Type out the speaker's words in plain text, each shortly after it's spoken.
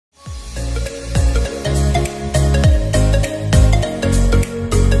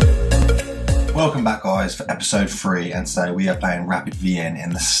Welcome back guys for episode 3, and today we are playing Rapid Wien in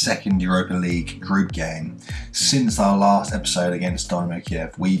the second Europa League Group game. Since our last episode against Dynamo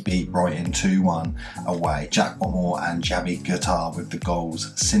Kiev, we beat Brighton 2-1 away. Jack Watmore and Javi Guitar with the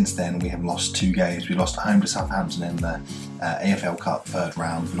goals. Since then we have lost 2 games. We lost at home to Southampton in the AFL Cup third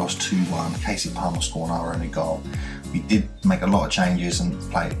round. We lost 2-1. Casey Palmer scored our only goal. We did make a lot of changes and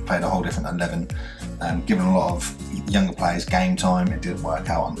played a whole different 11. Given a lot of younger players game time, it didn't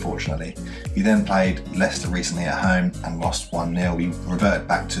work out unfortunately. We then played Leicester recently at home and lost 1-0. We reverted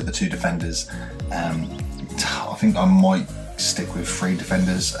back to the 2 defenders. I think I might stick with 3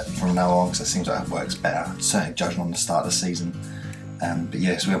 defenders from now on because it seems like it works better, certainly judging on the start of the season. But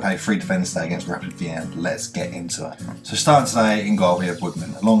yes, we're going to play 3 defenders today against Rapid Wien. Let's get into it. So starting today in goal we have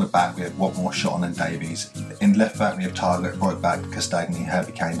Woodman. Along the back we have Watmore, Shotton and Davies. In left back we have Target, right back Castagni,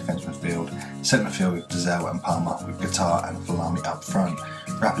 Herbie Kane, defence midfield. Centre midfield with Dizelle and Palmer, with Guitar and Falami up front.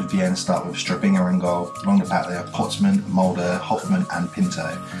 Rapid Wien start with Strabinger in goal. Along the back they have Potsman, Mulder, Hoffman and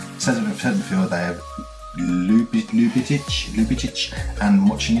Pinto. Centre midfield they have Lubicic and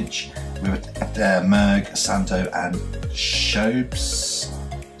Mocinic, with Merg, Santo and Shobes.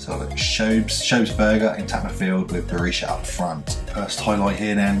 So like Shobesberger in attack midfield with Berisha up front. First highlight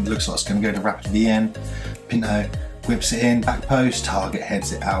here then, looks like it's going to go to Rapid Wien. Pinto whips it in, back post, Target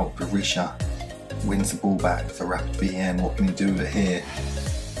heads it out, Berisha wins the ball back for Rapid Wien. What can he do with it here?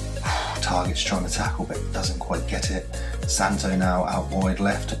 Target's trying to tackle but doesn't quite get it. Santo now out wide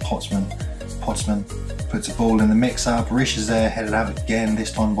left to Potsman. Potsman puts a ball in the mixer, Berisha's there, headed out again,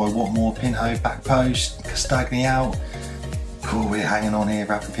 this time by Watmore. Pinto back post, Castagni out. Cool, we're hanging on here,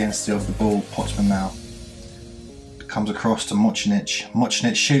 Rapid Wien still with the ball. Potsman now comes across to Mocinic.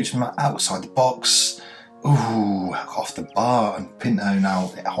 Mocinic shoots from outside the box. Ooh, off the bar, and Pinto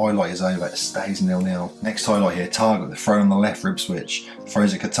now, highlight is over, it stays 0-0. Next highlight here, Target, the throw on the left for Ipswich.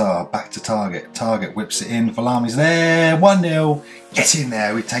 Throws at Qatar, back to Target. Target whips it in, Falami's there, 1-0. Get in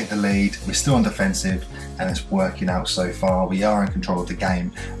there, we take the lead. We're still on defensive and it's working out so far. We are in control of the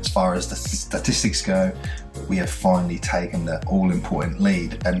game as far as the statistics go. But we have finally taken the all-important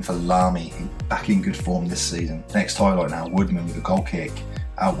lead. Ben Falami back in good form this season. Next highlight now, Woodman with a goal kick.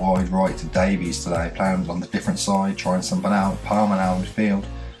 Out wide right to Davies today, playing on the different side, trying something out. Palmer now in midfield.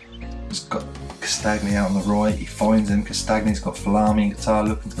 He's got Castagni out on the right, he finds him. Castagni's got Falami and Guitar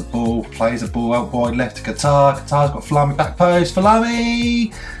looking for the ball, plays the ball out wide left to Guitar. Guitar's got Falami back post,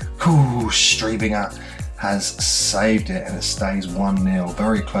 Falami! Cool, Strabinger has saved it and it stays 1-0.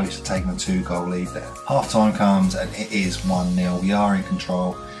 Very close to taking a 2-goal lead there. Half time comes and it is 1-0. We are in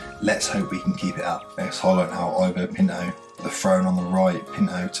control. Let's hope we can keep it up. Next highlight now, Ivo Pinto. The throw on the right,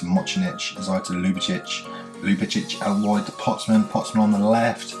 Pinto to Mocinic, inside to Lubicic. Lubicic out wide to Potsman. Potsman on the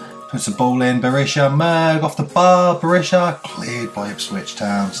left. Puts the ball in, Berisha, Merg off the bar, Berisha cleared by Ipswich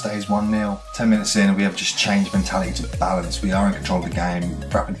Town, stays 1-0. 10 minutes in and we have just changed mentality to balance. We are in control of the game.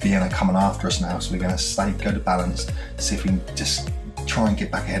 Rapid Wien are coming after us now, so we're going to go to balance, see if we can just try and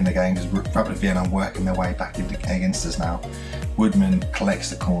get back ahead in the game, because Rapid Wien are working their way back against us now. Woodman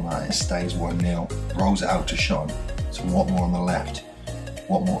collects the corner and it stays 1-0. Rolls it out to Shotton. So Watmore on the left.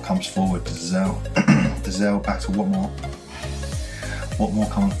 Watmore comes forward to Dizelle. Dizelle back to Watmore. Watmore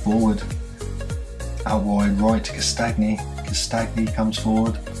coming forward. Out wide right to Castagni. Castagni comes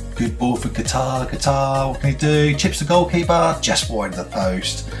forward. Good ball for Guitar. Guitar, what can he do? Chips the goalkeeper. Just wide of the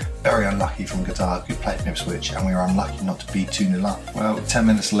post. Very unlucky from Guitar. Good play from Ipswich, and we are unlucky not to be 2-0 up. Well, 10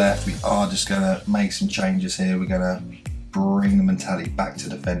 minutes left. We are just going to make some changes here. We're going to bring the mentality back to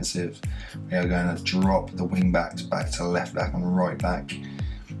defensive. We are going to drop the wing backs back to left back and right back.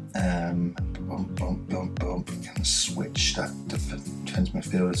 We can switch that defence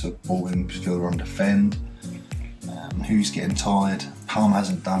midfielder to a ball midfielder on defend. Who's getting tired? Palmer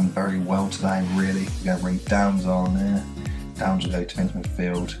hasn't done very well today, really. We're going to bring Downs on there. Downs will go defence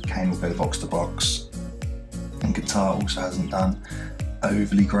midfield. Kane will go box to box. And Guitar also hasn't done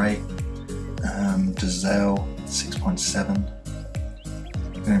overly great. Dizelle 6.7.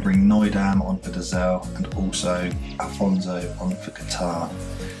 We're going to bring Noidam on for Dizelle and also Alfonso on for Guitar.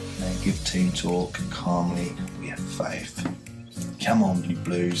 And then give team talk calmly. We have faith. Come on, you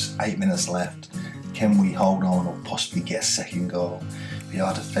Blues. 8 minutes left. Can we hold on or possibly get a second goal? We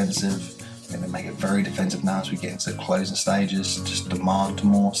are defensive. We're going to make it very defensive now as we get into the closing stages. Just demand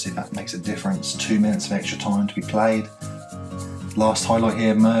more, see if that makes a difference. 2 minutes of extra time to be played. Last highlight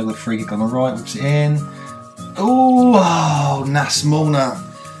here, Merg with free kick on the right, whips it in. Ooh, oh, Nasmulna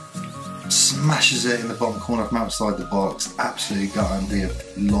smashes it in the bottom corner from outside the box. Absolutely gutted. We have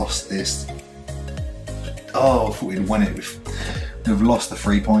lost this. Oh, I thought we'd won it. We've lost the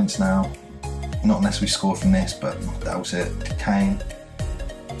 3 points now. Not unless we score from this, but that was it. Kane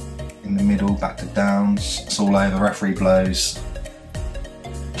in the middle, back to Downs. It's all over, referee blows.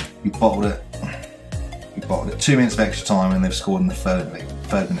 We bottled it. We bottled it. 2 minutes of extra time and they've scored in the third minute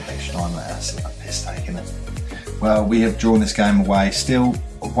of extra time. That's a piss take, isn't it? Well, we have drawn this game away, still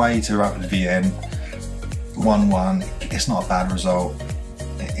away to Rapid Wien, 1-1. It's not a bad result.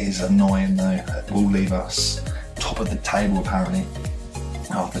 It is annoying though. It will leave us top of the table apparently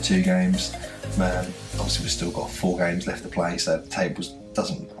after 2 games. Obviously we've still got 4 games left to play, so the table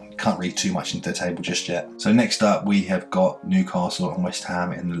can't read too much into the table just yet. So next up we have got Newcastle and West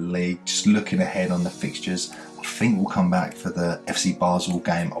Ham in the league. Just looking ahead on the fixtures, I think we'll come back for the FC Basel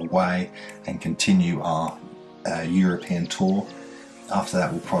game away and continue our European tour. After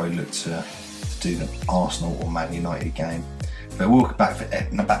that we'll probably look to do the Arsenal or Man United game. But we'll be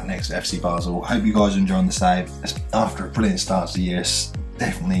back next to FC Basel. Hope you guys are enjoying the save. After a brilliant start to the year, it's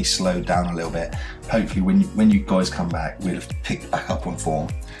definitely slowed down a little bit. Hopefully when you guys come back, we'll have picked back up on form.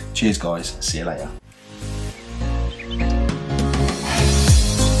 Cheers guys, see you later.